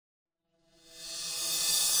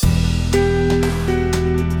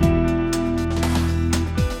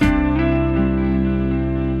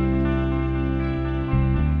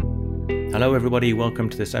everybody. Welcome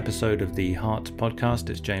to this episode of the Heart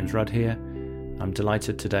Podcast. It's James Rudd here. I'm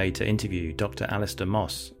delighted today to interview Dr. Alistair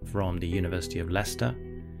Moss from the University of Leicester.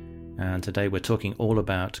 And today we're talking all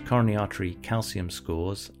about coronary artery calcium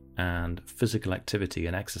scores and physical activity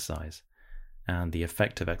and exercise and the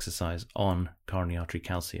effect of exercise on coronary artery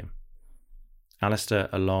calcium. Alistair,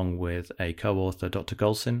 along with a co-author, Dr.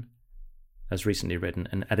 Golsin, has recently written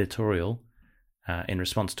an editorial in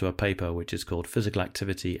response to a paper which is called Physical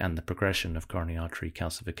Activity and the Progression of Coronary Artery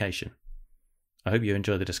Calcification. I hope you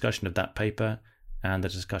enjoy the discussion of that paper and the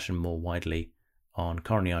discussion more widely on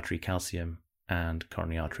coronary artery calcium and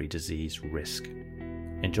coronary artery disease risk.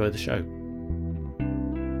 Enjoy the show.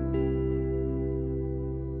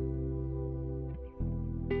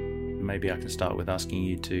 Maybe I can start with asking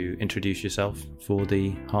you to introduce yourself for the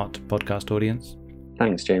Heart Podcast audience.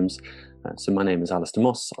 Thanks, James. So my name is Alistair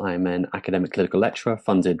Moss. I'm an academic clinical lecturer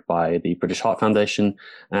funded by the British Heart Foundation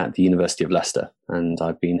at the University of Leicester. And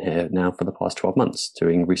I've been here now for the past 12 months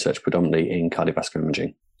doing research predominantly in cardiovascular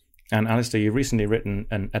imaging. And Alistair, you've recently written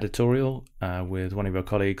an editorial with one of your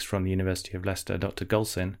colleagues from the University of Leicester, Dr.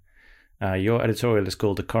 Golsin. Your editorial is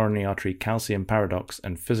called The Coronary Artery Calcium Paradox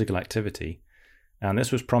and Physical Activity. And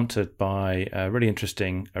this was prompted by a really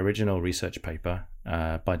interesting original research paper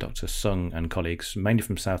by Dr. Sung and colleagues, mainly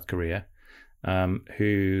from South Korea,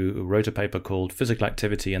 who wrote a paper called Physical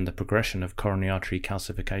Activity and the Progression of Coronary Artery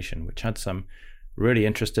Calcification, which had some really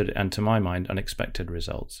interesting and, to my mind, unexpected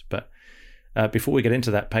results. But before we get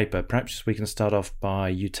into that paper, perhaps we can start off by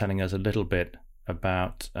you telling us a little bit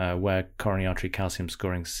about where coronary artery calcium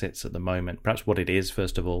scoring sits at the moment, perhaps what it is,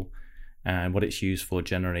 first of all, and what it's used for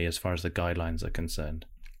generally as far as the guidelines are concerned.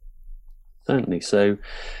 Certainly. So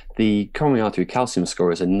the coronary artery calcium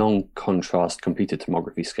score is a non-contrast computed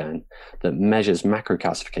tomography scan that measures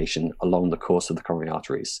macrocalcification along the course of the coronary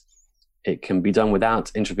arteries. It can be done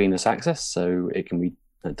without intravenous access, so it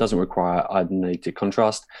doesn't require iodinated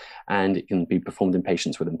contrast, and it can be performed in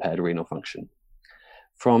patients with impaired renal function.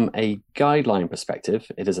 From a guideline perspective,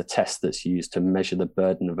 it is a test that's used to measure the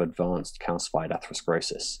burden of advanced calcified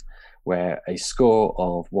atherosclerosis, where a score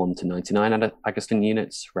of 1 to 99 Agatston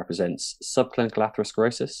units represents subclinical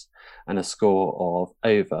atherosclerosis, and a score of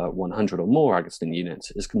over 100 or more Agatston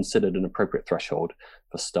units is considered an appropriate threshold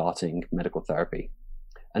for starting medical therapy.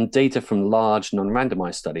 And data from large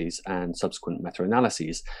non-randomized studies and subsequent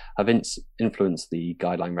meta-analyses have influenced the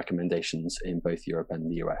guideline recommendations in both Europe and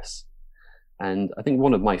the US. And I think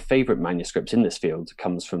one of my favorite manuscripts in this field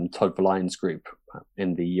comes from Todd Verlein's group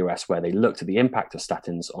in the US, where they looked at the impact of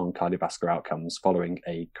statins on cardiovascular outcomes following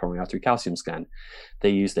a coronary artery calcium scan.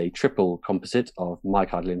 They used a triple composite of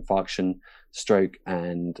myocardial infarction, stroke,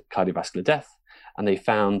 and cardiovascular death. And they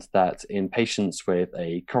found that in patients with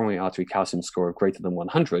a coronary artery calcium score of greater than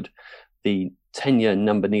 100, the 10-year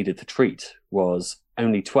number needed to treat was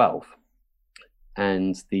only 12.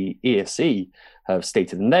 And the ESC have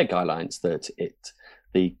stated in their guidelines that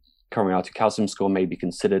the coronary artery calcium score may be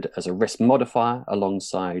considered as a risk modifier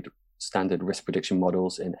alongside standard risk prediction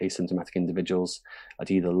models in asymptomatic individuals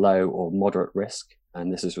at either low or moderate risk.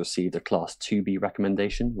 And this has received a Class 2B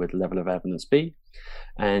recommendation with level of evidence B.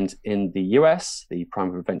 And in the US, the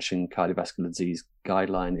Primary Prevention Cardiovascular Disease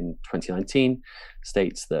Guideline in 2019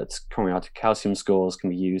 states that coronary artery calcium scores can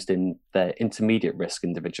be used in their intermediate risk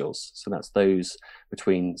individuals. So that's those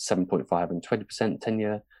between 7.5 and 20%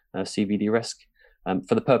 10-year CVD risk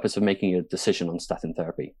for the purpose of making a decision on statin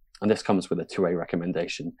therapy. And this comes with a 2A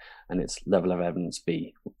recommendation, and it's level of evidence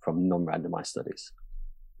B from non-randomized studies.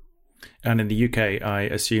 And in the UK, I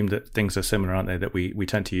assume that things are similar, aren't they? That we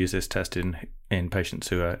tend to use this test in patients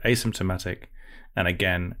who are asymptomatic. And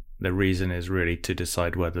again, the reason is really to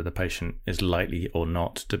decide whether the patient is likely or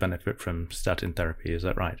not to benefit from statin therapy. Is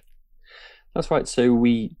that right? That's right. So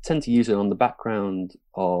we tend to use it on the background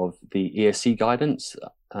of the ESC guidance.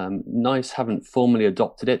 NICE haven't formally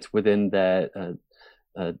adopted it within their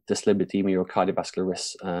dyslipidemia or cardiovascular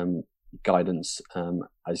risk guidance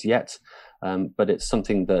as yet. But it's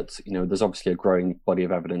something that, there's obviously a growing body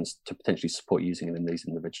of evidence to potentially support using it in these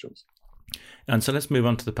individuals. And so let's move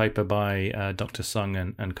on to the paper by Dr. Sung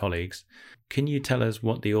and colleagues. Can you tell us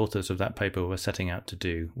what the authors of that paper were setting out to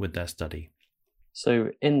do with their study? So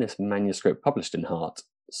in this manuscript published in Heart,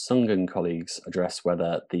 Sung and colleagues address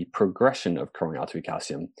whether the progression of coronary artery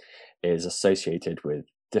calcium is associated with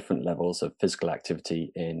different levels of physical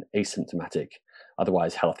activity in asymptomatic,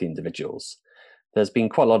 otherwise healthy individuals. There's been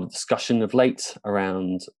quite a lot of discussion of late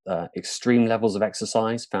around extreme levels of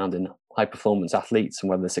exercise found in high-performance athletes and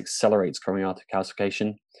whether this accelerates coronary artery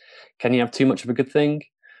calcification. Can you have too much of a good thing?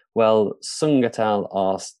 Well, Sung et al.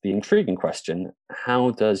 Asked the intriguing question,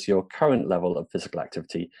 how does your current level of physical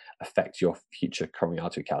activity affect your future coronary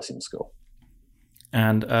artery calcium score?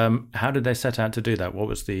 And how did they set out to do that? What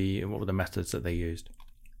were the methods that they used?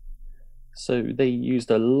 So they used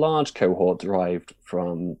a large cohort derived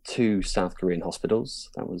from 2 South Korean hospitals.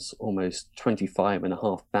 That was almost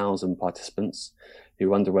 25,500 participants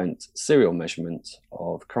who underwent serial measurement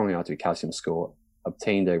of coronary artery calcium score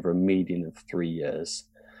obtained over a median of 3 years.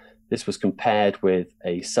 This was compared with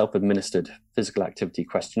a self-administered physical activity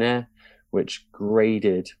questionnaire, which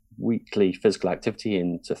graded weekly physical activity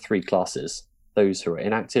into 3 classes: those who were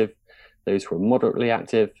inactive, those who were moderately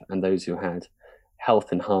active, and those who had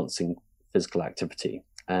health-enhancing physical activity.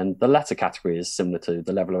 And the latter category is similar to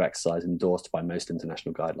the level of exercise endorsed by most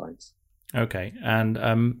international guidelines. Okay.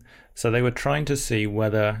 And so they were trying to see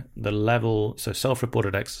whether the level, so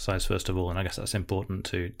self-reported exercise, first of all, and I guess that's important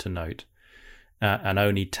to note, and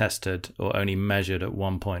only tested or only measured at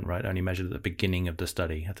one point, right? Only measured at the beginning of the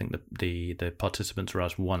study. I think the participants were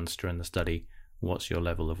asked once during the study, what's your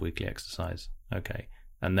level of weekly exercise? Okay.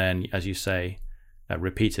 And then, as you say,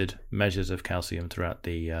 repeated measures of calcium throughout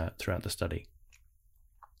the study.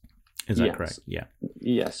 Is that correct? Yeah.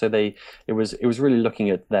 Yeah. So it was really looking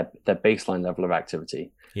at their baseline level of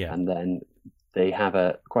activity. Yeah. And then they have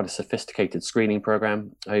quite a sophisticated screening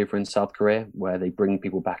program over in South Korea where they bring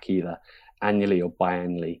people back either annually or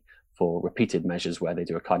biannually for repeated measures where they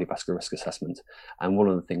do a cardiovascular risk assessment. And one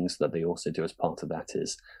of the things that they also do as part of that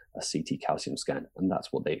is a CT calcium scan. And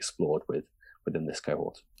that's what they explored within this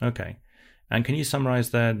cohort. Okay. And can you summarize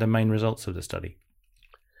the main results of the study?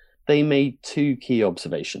 They made 2 key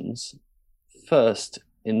observations. First,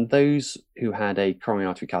 in those who had a coronary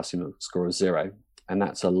artery calcium score of 0, and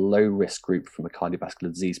that's a low-risk group from a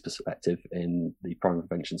cardiovascular disease perspective in the primary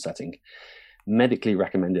prevention setting, medically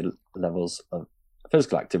recommended levels of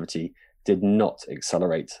physical activity did not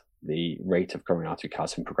accelerate the rate of coronary artery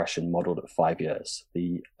calcium progression modeled at 5 years.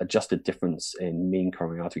 The adjusted difference in mean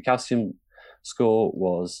coronary artery calcium score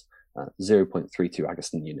was 0.32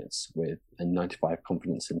 Agatston units with a 95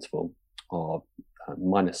 confidence interval of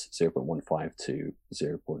minus 0.15 to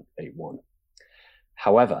 0.81.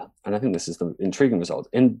 However, and I think this is the intriguing result,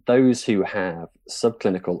 in those who have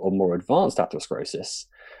subclinical or more advanced atherosclerosis,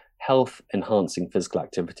 health-enhancing physical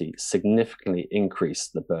activity significantly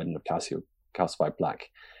increased the burden of calcified plaque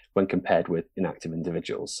when compared with inactive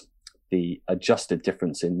individuals. The adjusted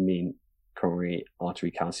difference in mean coronary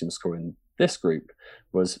artery calcium score in this group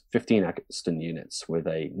was 15 Agatston units with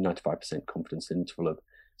a 95% confidence interval of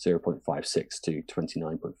 0.56 to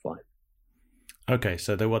 29.5. Okay,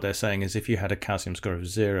 so what they're saying is if you had a calcium score of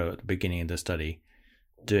 0 at the beginning of the study,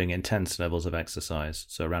 doing intense levels of exercise,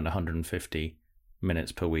 so around 150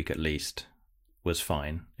 minutes per week at least, was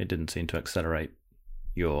fine. It didn't seem to accelerate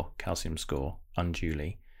your calcium score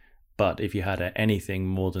unduly. But if you had anything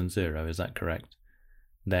more than 0, is that correct?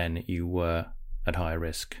 Then you were at higher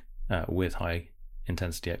risk with high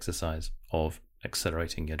intensity exercise of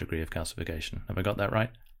accelerating your degree of calcification. Have I got that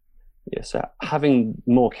right? Yes. Having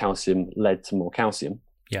more calcium led to more calcium.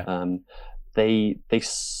 Yeah. They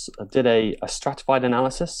did a stratified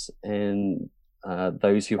analysis in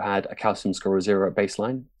those who had a calcium score of 0 at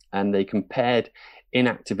baseline, and they compared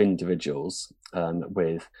inactive individuals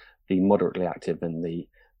with the moderately active and the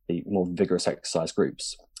more vigorous exercise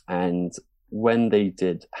groups. And when they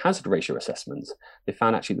did hazard ratio assessments, they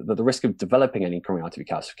found actually that the risk of developing any coronary artery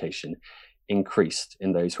calcification increased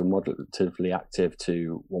in those who were moderatively active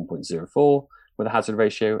to 1.04 with a hazard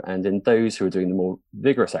ratio, and in those who were doing the more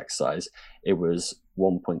vigorous exercise, it was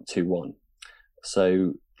 1.21.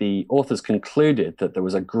 So the authors concluded that there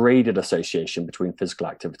was a graded association between physical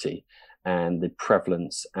activity and the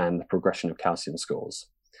prevalence and the progression of calcium scores,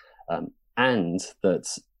 and that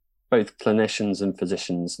both clinicians and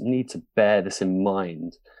physicians need to bear this in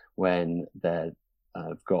mind when they've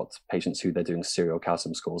got patients who they're doing serial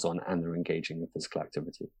calcium scores on and they're engaging in physical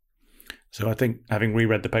activity. So I think, having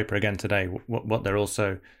reread the paper again today, what they're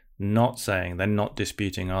also not saying, they're not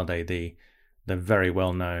disputing, are they, the very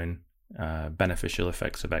well-known beneficial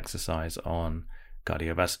effects of exercise on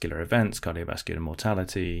cardiovascular events, cardiovascular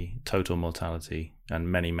mortality, total mortality, and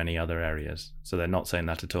many, many other areas. So they're not saying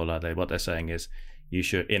that at all, are they? What they're saying is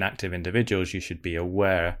in active individuals, you should be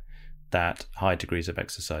aware that high degrees of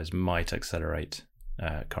exercise might accelerate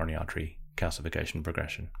coronary artery calcification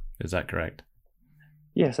progression. Is that correct?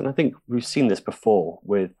 Yes, and I think we've seen this before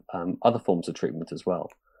with other forms of treatment as well.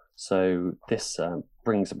 So this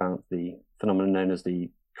brings about the phenomenon known as the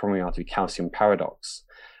coronary artery calcium paradox.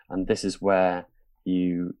 And this is where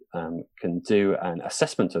you can do an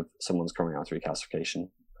assessment of someone's coronary artery calcification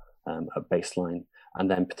at baseline, and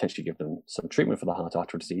then potentially give them some treatment for the heart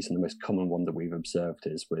artery disease. And the most common one that we've observed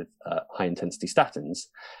is with high-intensity statins.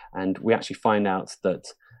 And we actually find out that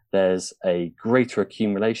there's a greater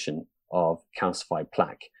accumulation of calcified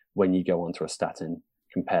plaque when you go onto a statin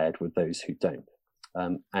compared with those who don't.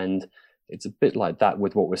 And it's a bit like that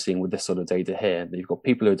with what we're seeing with this sort of data here. You've got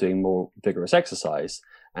people who are doing more vigorous exercise,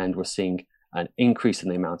 and we're seeing an increase in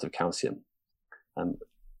the amount of calcium.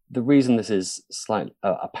 The reason this is slightly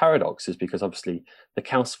a paradox is because obviously the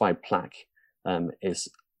calcified plaque is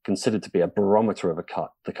considered to be a barometer of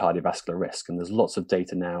the cardiovascular risk. And there's lots of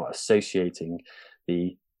data now associating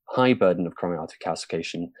the high burden of coronary artery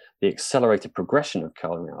calcification, the accelerated progression of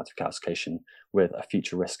coronary artery calcification, with a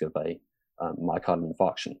future risk of a myocardial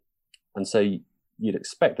infarction. And so you'd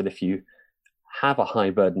expect that if you have a high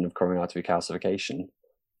burden of coronary artery calcification,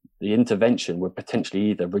 the intervention would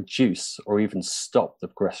potentially either reduce or even stop the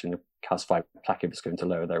progression of calcified plaque if it's going to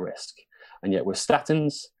lower their risk. And yet with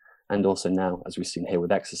statins, and also now, as we've seen here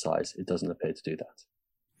with exercise, it doesn't appear to do that.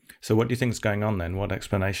 So what do you think is going on then? What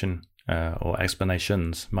explanation or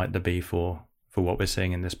explanations might there be for what we're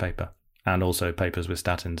seeing in this paper, and also papers with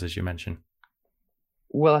statins, as you mentioned?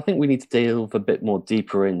 Well, I think we need to delve a bit more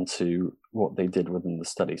deeper into what they did within the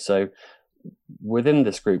study. So within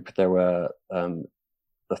this group, there were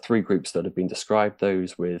the three groups that have been described,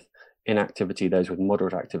 those with inactivity, those with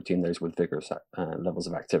moderate activity, and those with vigorous levels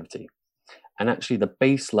of activity. And actually the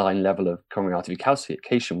baseline level of coronary artery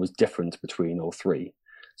calcification was different between all three.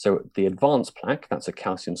 So the advanced plaque, that's a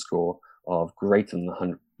calcium score of greater than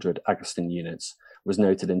 100 Agustin units, was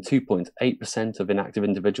noted in 2.8% of inactive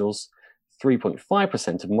individuals,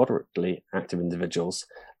 3.5% of moderately active individuals,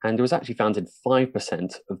 and it was actually found in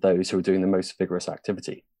 5% of those who were doing the most vigorous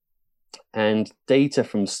activity. And data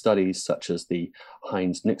from studies such as the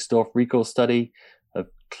Heinz-Nixdorf recall study have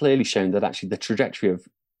clearly shown that actually the trajectory of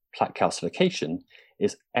plaque calcification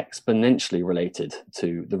is exponentially related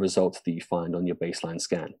to the results that you find on your baseline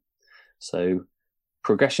scan. So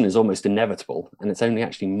progression is almost inevitable, and it's only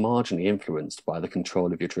actually marginally influenced by the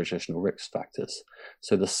control of your traditional risk factors.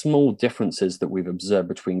 So the small differences that we've observed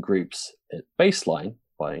between groups at baseline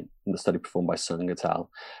in the study performed by Sung et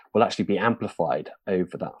al. Will actually be amplified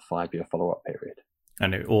over that 5-year follow-up period.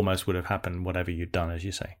 And it almost would have happened whatever you'd done, as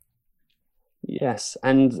you say. Yes,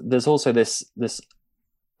 and there's also this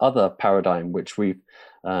other paradigm which we've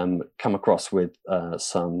come across with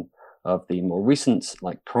some of the more recent,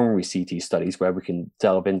 like coronary CT studies, where we can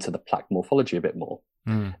delve into the plaque morphology a bit more.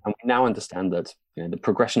 And we now understand that the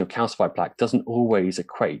progression of calcified plaque doesn't always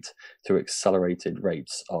equate to accelerated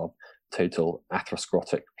rates of total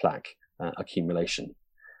atherosclerotic plaque accumulation.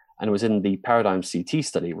 And it was in the Paradigm CT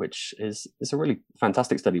study, which is a really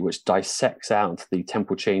fantastic study, which dissects out the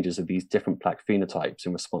temporal changes of these different plaque phenotypes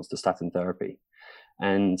in response to statin therapy.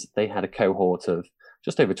 And they had a cohort of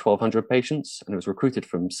just over 1,200 patients, and it was recruited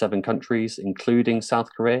from 7 countries, including South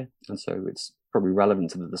Korea. And so it's probably relevant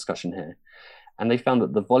to the discussion here. And they found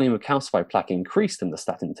that the volume of calcified plaque increased in the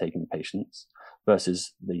statin-taking patients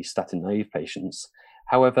versus the statin-naive patients.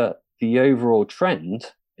 However, the overall trend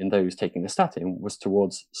in those taking the statin was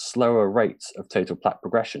towards slower rates of total plaque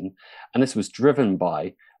progression, and this was driven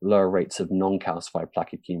by lower rates of non-calcified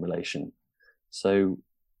plaque accumulation. So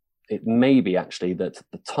it may be actually that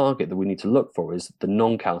the target that we need to look for is the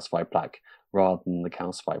non-calcified plaque rather than the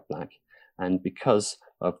calcified plaque. And because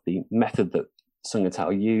of the method that Sung et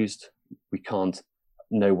al. Used, we can't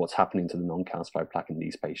know what's happening to the non-calcified plaque in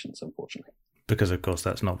these patients, unfortunately. Because, of course,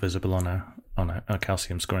 that's not visible on a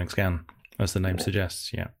calcium scoring scan, as the name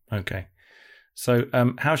suggests. Yeah. Okay. So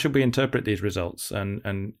how should we interpret these results?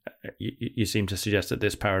 And you seem to suggest that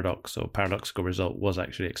this paradox or paradoxical result was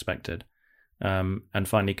actually expected. And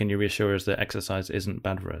finally, can you reassure us that exercise isn't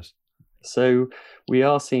bad for us? So we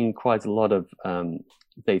are seeing quite a lot of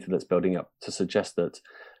data that's building up to suggest that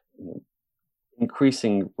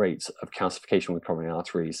increasing rates of calcification with coronary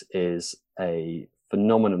arteries is a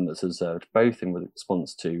phenomenon that's observed both in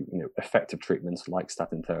response to effective treatments like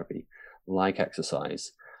statin therapy, like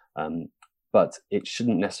exercise, but it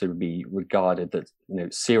shouldn't necessarily be regarded that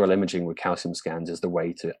serial imaging with calcium scans is the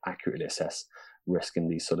way to accurately assess risk in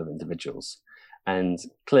these sort of individuals. And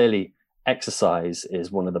clearly, exercise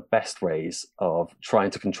is one of the best ways of trying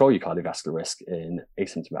to control your cardiovascular risk in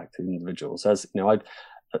asymptomatic individuals. As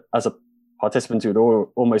as a participant who would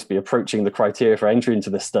almost be approaching the criteria for entry into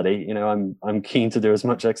this study, I'm keen to do as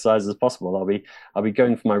much exercise as possible. I'll be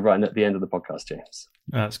going for my run at the end of the podcast, James.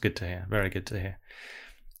 That's good to hear. Very good to hear.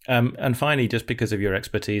 And finally, just because of your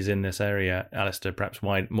expertise in this area, Alistair, perhaps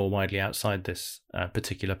more widely outside this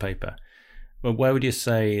particular paper, well, where would you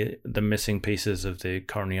say the missing pieces of the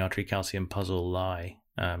coronary artery calcium puzzle lie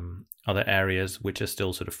Are there areas which are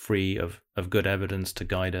still sort of free of good evidence to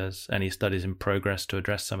guide us? Any studies in progress to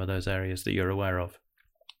address some of those areas that you're aware of?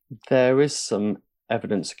 There is some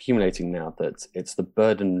evidence accumulating now that it's the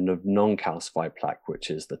burden of non-calcified plaque which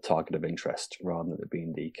is the target of interest rather than it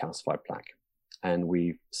being the calcified plaque. And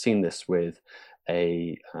we've seen this with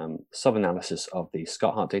a sub-analysis of the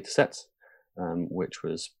SCOT-HEART datasets, which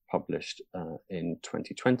was published in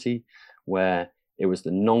 2020, where it was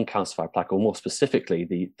the non-calcified plaque, or more specifically,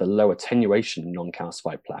 the low attenuation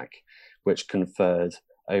non-calcified plaque, which conferred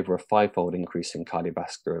over a 5-fold increase in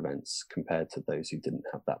cardiovascular events compared to those who didn't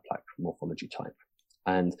have that plaque morphology type.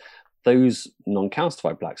 And those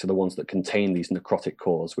non-calcified plaques are the ones that contain these necrotic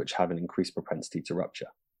cores, which have an increased propensity to rupture.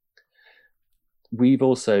 We've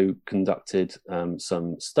also conducted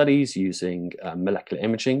some studies using molecular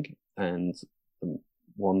imaging, and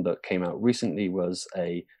one that came out recently was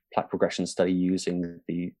a plaque progression study using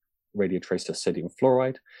the radiotracer sodium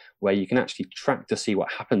fluoride, where you can actually track to see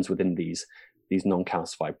what happens within these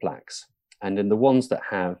non-calcified plaques. And in the ones that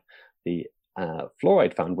have the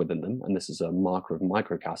fluoride found within them, and this is a marker of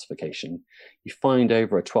microcalcification, you find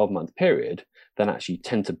over a 12-month period that actually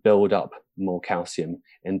tend to build up more calcium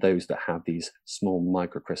in those that have these small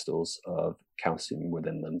microcrystals of calcium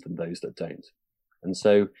within them than those that don't. And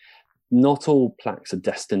so not all plaques are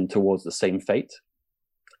destined towards the same fate.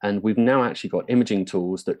 And we've now actually got imaging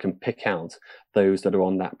tools that can pick out those that are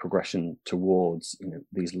on that progression towards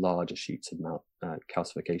these larger sheets of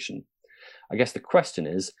calcification. I guess the question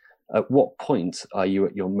is, at what point are you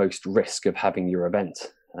at your most risk of having your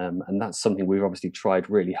event? And that's something we've obviously tried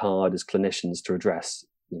really hard as clinicians to address.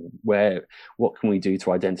 What can we do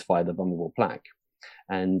to identify the vulnerable plaque?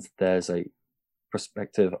 And there's a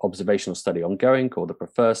prospective observational study ongoing called the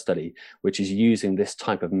PREFER study, which is using this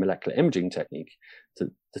type of molecular imaging technique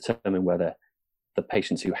to determine whether the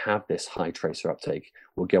patients who have this high tracer uptake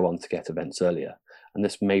will go on to get events earlier. And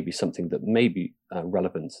this may be something that may be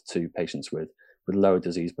relevant to patients with lower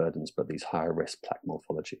disease burdens, but these higher risk plaque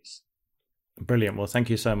morphologies. Brilliant. Well, thank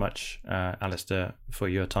you so much, Alistair, for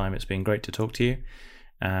your time. It's been great to talk to you.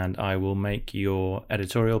 And I will make your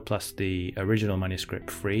editorial plus the original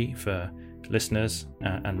manuscript free for listeners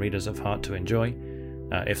and readers of Heart to enjoy,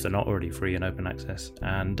 if they're not already free and open access.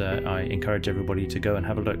 And I encourage everybody to go and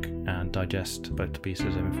have a look and digest both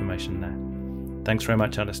pieces of information there. Thanks very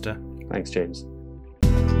much, Alistair. Thanks, James.